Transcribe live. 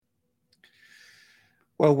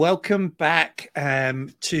Well, welcome back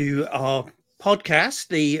to our podcast,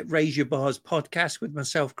 the Raise Your Bars podcast with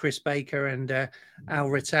myself, Chris Baker, and Al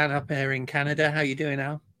Rattan up here in Canada. How you doing,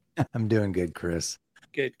 Al? I'm doing good, Chris.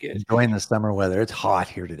 Good. Enjoying the summer weather. It's hot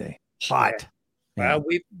here today. Hot. Yeah. Well,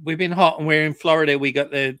 we've been hot, and we're in Florida. We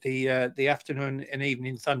got the afternoon and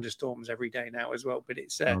evening thunderstorms every day now as well. But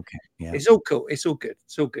it's okay. Yeah. It's all cool. It's all good.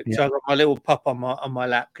 Yeah. So I got my little pup on my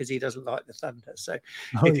lap because he doesn't like the thunder. So if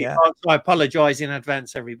yeah. he can't, I apologize in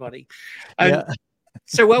advance, everybody.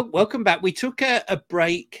 So welcome back. We took a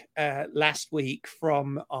break last week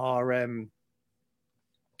from our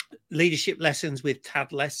leadership lessons with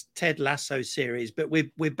Ted Lasso series, but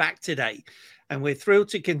we're back today, and we're thrilled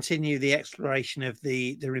to continue the exploration of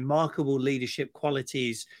the remarkable leadership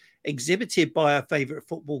qualities exhibited by our favorite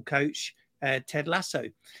football coach, Ted Lasso.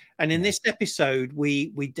 And in this episode,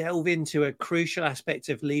 we delve into a crucial aspect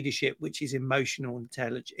of leadership, which is emotional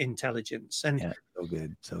intelligence. And so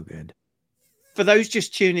good. For those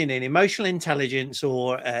just tuning in, emotional intelligence,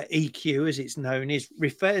 or EQ as it's known,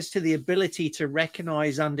 refers to the ability to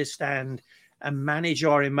recognize, understand, and manage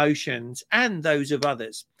our emotions and those of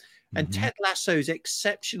others. And Ted Lasso's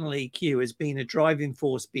exceptional EQ has been a driving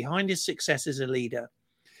force behind his success as a leader.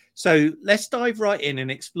 So let's dive right in and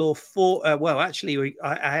explore four. I originally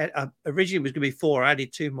was going to be four. I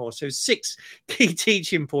added two more. So 6 key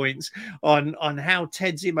teaching points on how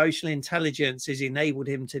Ted's emotional intelligence has enabled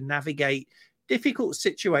him to navigate difficult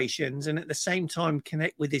situations and at the same time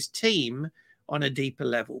connect with his team on a deeper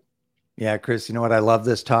level. Yeah, Chris, you know what? I love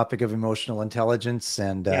this topic of emotional intelligence,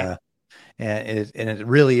 and it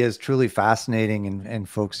really is truly fascinating. And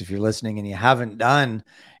folks, if you're listening and you haven't done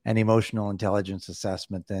an emotional intelligence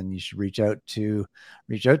assessment, then you should reach out to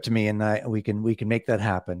me, and we can make that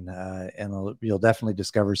happen. And you'll definitely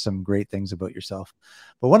discover some great things about yourself.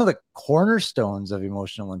 But one of the cornerstones of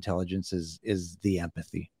emotional intelligence is the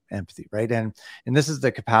empathy, right? And this is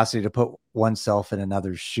the capacity to put oneself in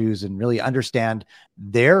another's shoes and really understand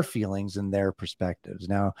their feelings and their perspectives.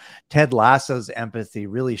 Now, Ted Lasso's empathy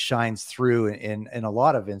really shines through in a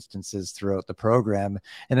lot of instances throughout the program,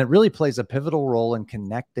 and it really plays a pivotal role in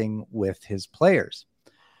connecting with his players.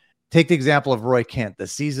 Take the example of Roy Kent, the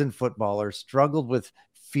seasoned footballer, struggled with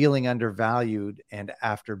feeling undervalued and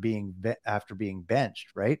after being benched,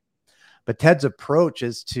 right? But Ted's approach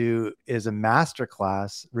is a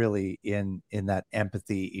masterclass, really, in that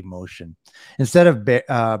empathy emotion. Instead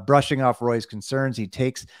of brushing off Roy's concerns, he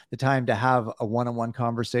takes the time to have a one-on-one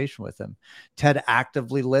conversation with him. Ted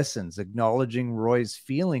actively listens, acknowledging Roy's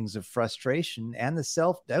feelings of frustration and the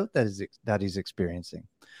self-doubt that he's experiencing.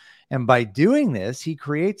 And by doing this, he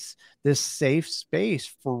creates this safe space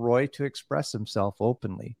for Roy to express himself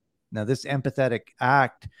openly. Now, this empathetic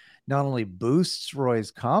act not only boosts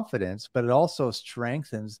Roy's confidence, but it also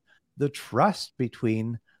strengthens the trust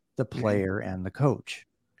between the player and the coach.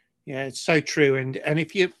 Yeah, it's so true. And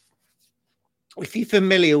if you're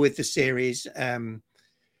familiar with the series,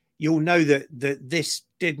 you'll know that this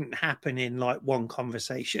didn't happen in like one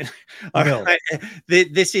conversation. No.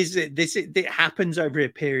 It happens over a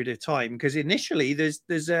period of time, because initially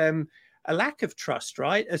there's a lack of trust,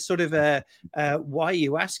 right? A sort of why are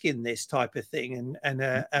you asking this type of thing,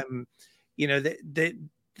 and you know, the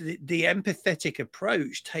empathetic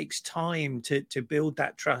approach takes time to build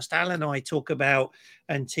that trust. Al and I talk about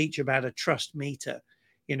and teach about a trust meter,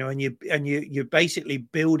 you know, and you're basically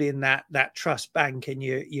building that trust bank, and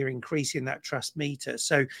you're increasing that trust meter.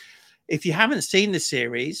 So if you haven't seen the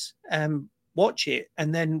series, watch it,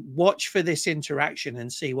 and then watch for this interaction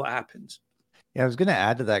and see what happens. Yeah, I was going to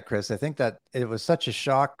add to that, Chris. I think that it was such a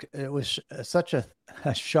shock. It was such a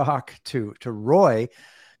shock to Roy,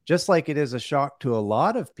 just like it is a shock to a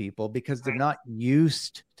lot of people, because they're not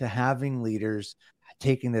used to having leaders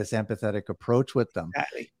taking this empathetic approach with them.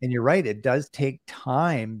 Exactly. And you're right. It does take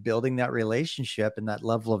time building that relationship and that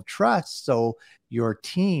level of trust, so your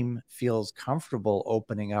team feels comfortable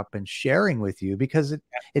opening up and sharing with you, because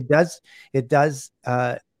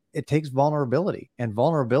it takes vulnerability, and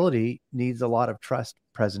vulnerability needs a lot of trust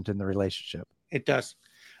present in the relationship. It does.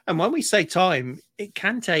 And when we say time, it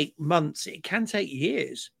can take months, it can take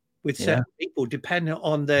years with certain people, depending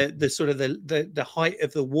on the sort of the height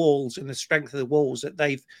of the walls and the strength of the walls that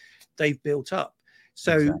they've built up.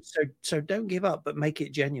 So exactly. So don't give up, but make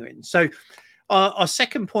it genuine. So our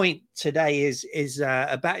second point today is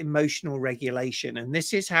about emotional regulation, and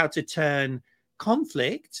this is how to turn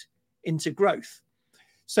conflict into growth.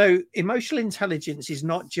 So emotional intelligence is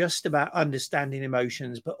not just about understanding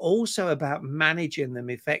emotions, but also about managing them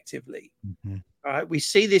effectively. Mm-hmm. All right. We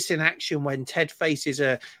see this in action when Ted faces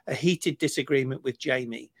a heated disagreement with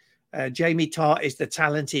Jamie. Jamie Tart is the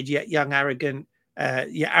talented yet young, arrogant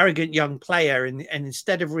your arrogant young player, and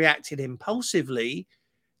instead of reacting impulsively,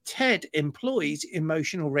 Ted employs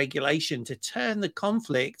emotional regulation to turn the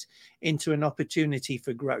conflict into an opportunity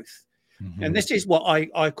for growth. And this is what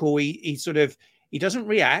I call he doesn't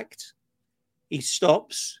react, he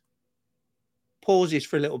stops, pauses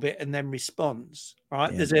for a little bit, and then responds.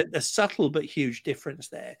 Right? Yeah. There's a subtle but huge difference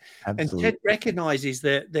there. Absolutely. And Ted recognizes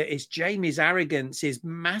that it's Jamie's arrogance is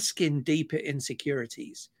masking deeper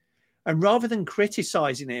insecurities. And rather than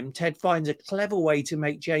criticizing him, Ted finds a clever way to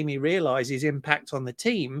make Jamie realize his impact on the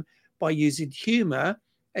team by using humor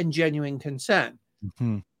and genuine concern.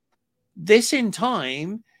 This, in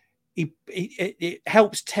time, it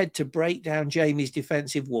helps Ted to break down Jamie's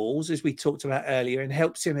defensive walls, as we talked about earlier, and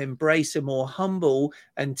helps him embrace a more humble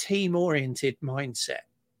and team-oriented mindset.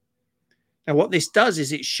 Now, what this does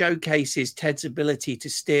is it showcases Ted's ability to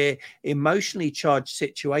steer emotionally charged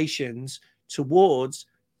situations towards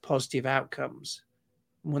positive outcomes.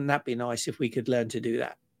 Wouldn't that be nice if we could learn to do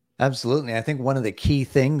that? Absolutely. I think one of the key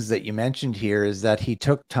things that you mentioned here is that he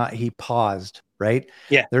took time, he paused, right?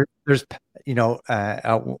 Yeah. There's,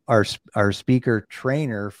 our speaker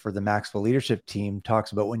trainer for the Maxwell leadership team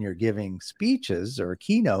talks about when you're giving speeches or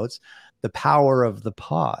keynotes, the power of the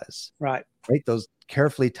pause, right? Those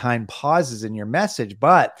carefully timed pauses in your message,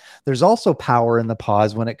 but there's also power in the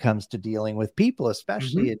pause when it comes to dealing with people,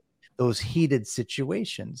 especially in those heated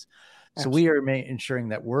situations. So we are ensuring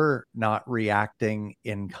that we're not reacting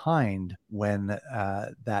in kind when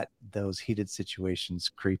those heated situations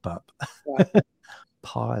creep up. Right.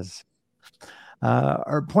 Pause.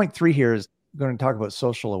 Our point 3 here is going to talk about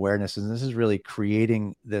social awareness, and this is really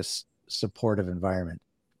creating this supportive environment.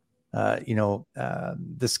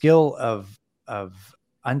 The skill of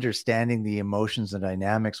understanding the emotions and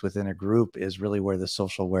dynamics within a group is really where the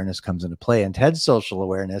social awareness comes into play. And Ted's social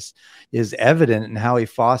awareness is evident in how he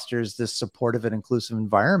fosters this supportive and inclusive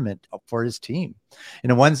environment for his team.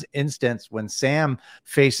 In one instance, when Sam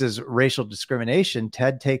faces racial discrimination,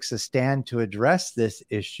 Ted takes a stand to address this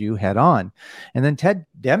issue head on. And then Ted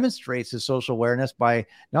demonstrates his social awareness by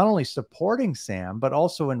not only supporting Sam, but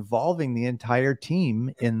also involving the entire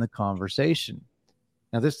team in the conversation.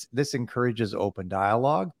 Now, this encourages open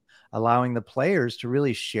dialogue, allowing the players to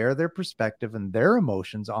really share their perspective and their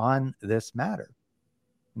emotions on this matter.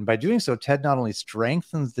 And by doing so, Ted not only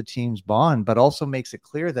strengthens the team's bond, but also makes it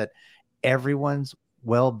clear that everyone's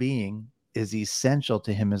well-being is essential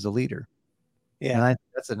to him as a leader. Yeah. And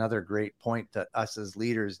that's another great point that us as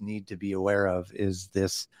leaders need to be aware of is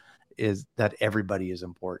that everybody is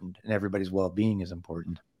important and everybody's well-being is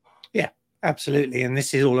important. Yeah, absolutely. And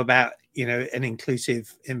this is all about, an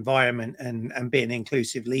inclusive environment and being an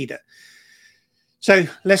inclusive leader. So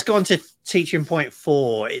let's go on to teaching point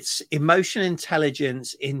 4. It's emotional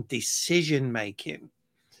intelligence in decision making.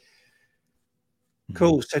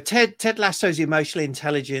 Cool. So Ted Lasso's emotional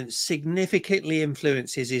intelligence significantly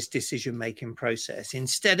influences his decision-making process.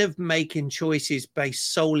 Instead of making choices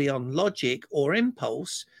based solely on logic or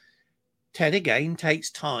impulse, Ted again takes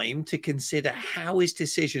time to consider how his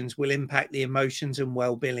decisions will impact the emotions and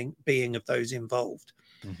well-being of those involved.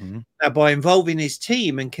 Now, by involving his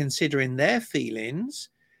team and considering their feelings,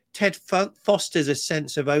 Ted fosters a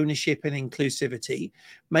sense of ownership and inclusivity,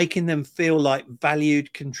 making them feel like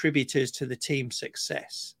valued contributors to the team's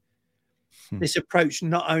success. This approach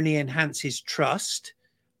not only enhances trust,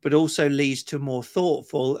 but also leads to more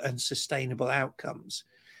thoughtful and sustainable outcomes.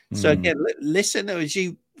 So again, listen as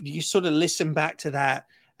you sort of listen back to that,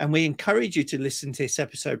 and we encourage you to listen to this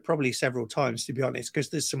episode probably several times, to be honest, because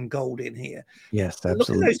there's some gold in here. Yes,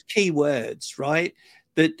 absolutely. Look at those key words, right?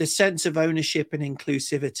 The sense of ownership and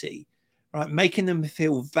inclusivity, right? Making them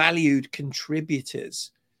feel valued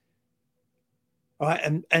contributors, right?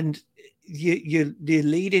 And you're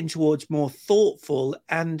leading towards more thoughtful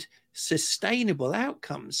and sustainable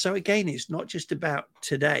outcomes. So again, it's not just about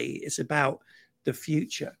today; it's about the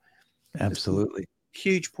future. Absolutely,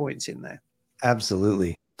 huge points in there.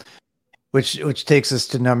 Absolutely, which takes us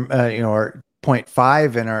to our point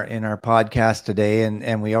 5 in our podcast today,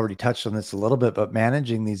 and we already touched on this a little bit, but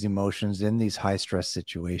managing these emotions in these high stress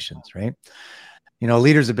situations, right? A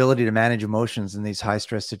leader's ability to manage emotions in these high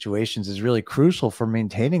stress situations is really crucial for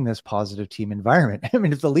maintaining this positive team environment. I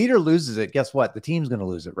mean, if the leader loses it, guess what? The team's going to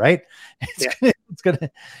lose it, right?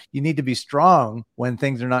 You need to be strong when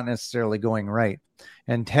things are not necessarily going right.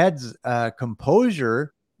 And Ted's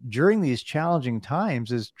composure during these challenging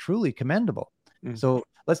times is truly commendable. So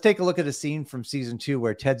let's take a look at a scene from season 2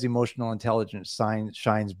 where Ted's emotional intelligence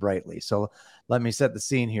shines brightly. So let me set the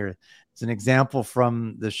scene here. It's an example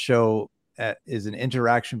from the show. Is an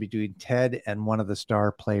interaction between Ted and one of the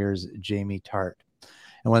star players, Jamie Tart.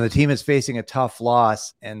 and when the team is facing a tough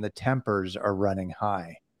loss and the tempers are running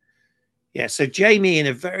high. Yeah, so Jamie, in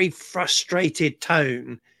a very frustrated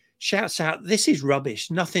tone, shouts out, "This is rubbish.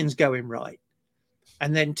 Nothing's going right."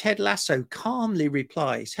 And then Ted Lasso calmly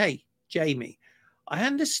replies, "Hey, Jamie, I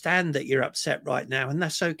understand that you're upset right now, and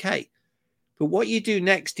that's okay. But what you do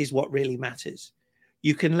next is what really matters.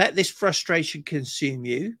 You can let this frustration consume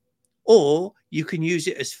you, or you can use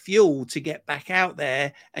it as fuel to get back out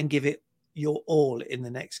there and give it your all in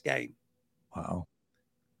the next game." Wow.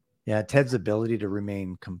 Yeah, Ted's ability to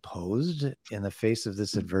remain composed in the face of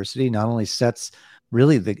this adversity not only sets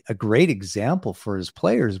really a great example for his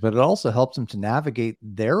players, but it also helps them to navigate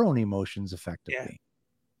their own emotions effectively.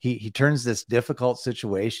 Yeah. He turns this difficult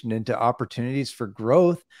situation into opportunities for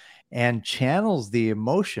growth and channels the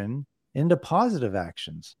emotion into positive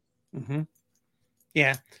actions. Mm-hmm.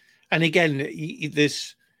 Yeah. And again,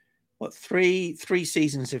 there's three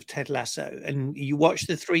seasons of Ted Lasso, and you watch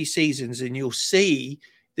the 3 seasons and you'll see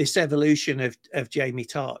this evolution of Jamie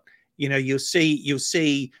Tart. You'll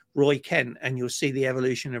see Roy Kent, and you'll see the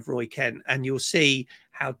evolution of Roy Kent, and you'll see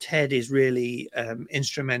how Ted is really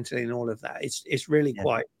instrumental in all of that. It's really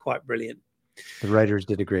quite brilliant. The writers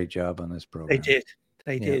did a great job on this program.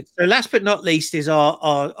 They did. So last but not least is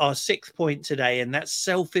our 6th point today, and that's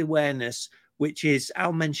self-awareness, which is,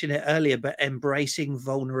 Al mentioned it earlier, but embracing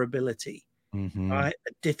vulnerability. Mm-hmm. Right?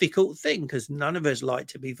 A difficult thing, because none of us like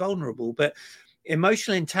to be vulnerable, but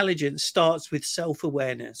emotional intelligence starts with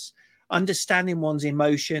self-awareness, understanding one's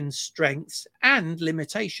emotions, strengths, and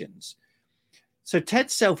limitations. So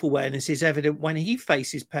Ted's self-awareness is evident when he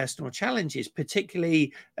faces personal challenges,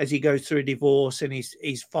 particularly as he goes through a divorce and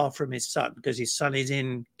he's far from his son, because his son is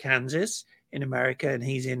in Kansas in America and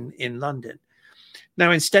he's in London. Now,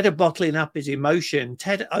 instead of bottling up his emotion,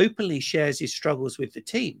 Ted openly shares his struggles with the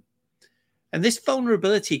team. And this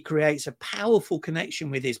vulnerability creates a powerful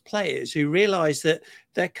connection with his players, who realize that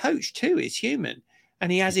their coach too is human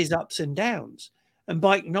and he has his ups and downs. And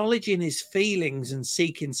by acknowledging his feelings and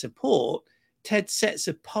seeking support, Ted sets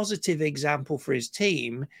a positive example for his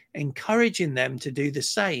team, encouraging them to do the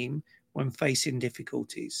same when facing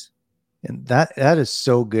difficulties. And that is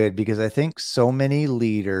so good, because I think so many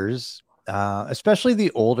leaders, especially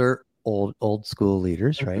the old school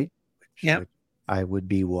leaders, mm-hmm. right? Yeah. I would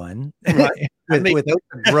be one, right.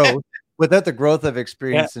 without the growth of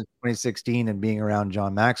experience in 2016 and being around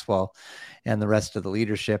John Maxwell and the rest of the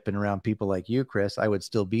leadership and around people like you, Chris, I would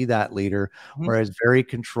still be that leader, mm-hmm. where I was very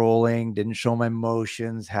controlling, didn't show my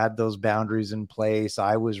emotions, had those boundaries in place.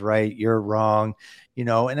 I was right, you're wrong, and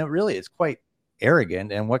it's quite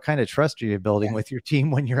arrogant. And what kind of trust are you building with your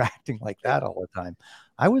team when you're acting like that all the time?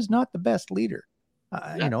 I was not the best leader.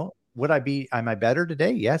 Am I better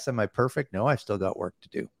today? Yes. Am I perfect? No, I've still got work to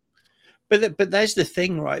do. But there's the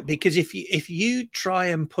thing, right? Because if you try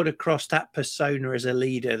and put across that persona as a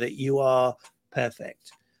leader that you are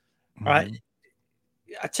perfect, mm-hmm. right?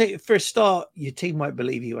 I tell you, for a start, your team won't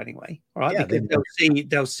believe you anyway, right? Yeah, because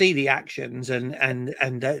they'll see the actions and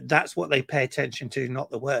that's what they pay attention to, not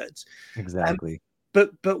the words. Exactly.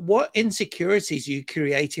 But what insecurities are you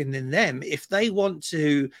creating in them if they want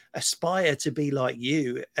to aspire to be like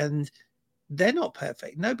you? And they're not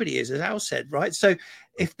perfect. Nobody is, as Al said, right? So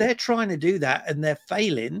if they're trying to do that and they're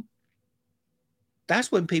failing,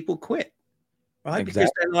 that's when people quit, right? Exactly.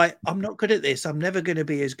 Because they're like, I'm not good at this. I'm never going to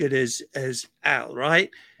be as good as Al, right?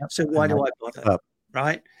 Yep. So why do I bother,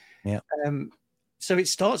 right? Yeah. So it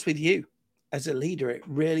starts with you as a leader. It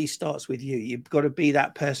really starts with you. You've got to be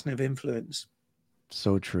that person of influence.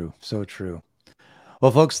 So true. So true.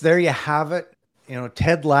 Well, folks, there you have it.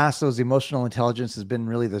 Ted Lasso's emotional intelligence has been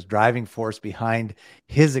really this driving force behind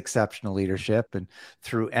his exceptional leadership. And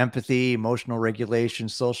through empathy, emotional regulation,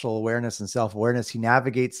 social awareness, and self-awareness, he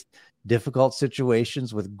navigates difficult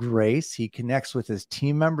situations with grace. He connects with his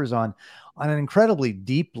team members on an incredibly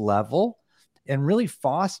deep level and really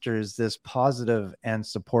fosters this positive and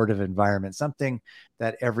supportive environment, something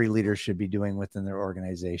that every leader should be doing within their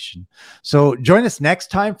organization. So join us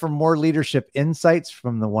next time for more leadership insights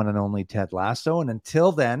from the one and only Ted Lasso. And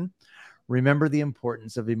until then, remember the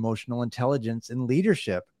importance of emotional intelligence in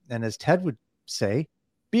leadership. And as Ted would say,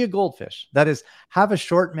 be a goldfish. That is, have a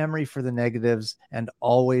short memory for the negatives and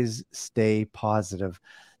always stay positive.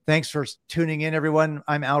 Thanks for tuning in, everyone.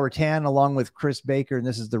 I'm Al Rattan along with Chris Baker, and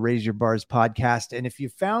this is the Raise Your Bars podcast. And if you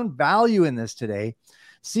found value in this today,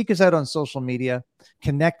 seek us out on social media,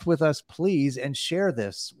 connect with us, please, and share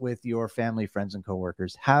this with your family, friends, and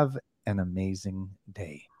coworkers. Have an amazing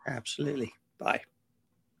day. Absolutely. Bye.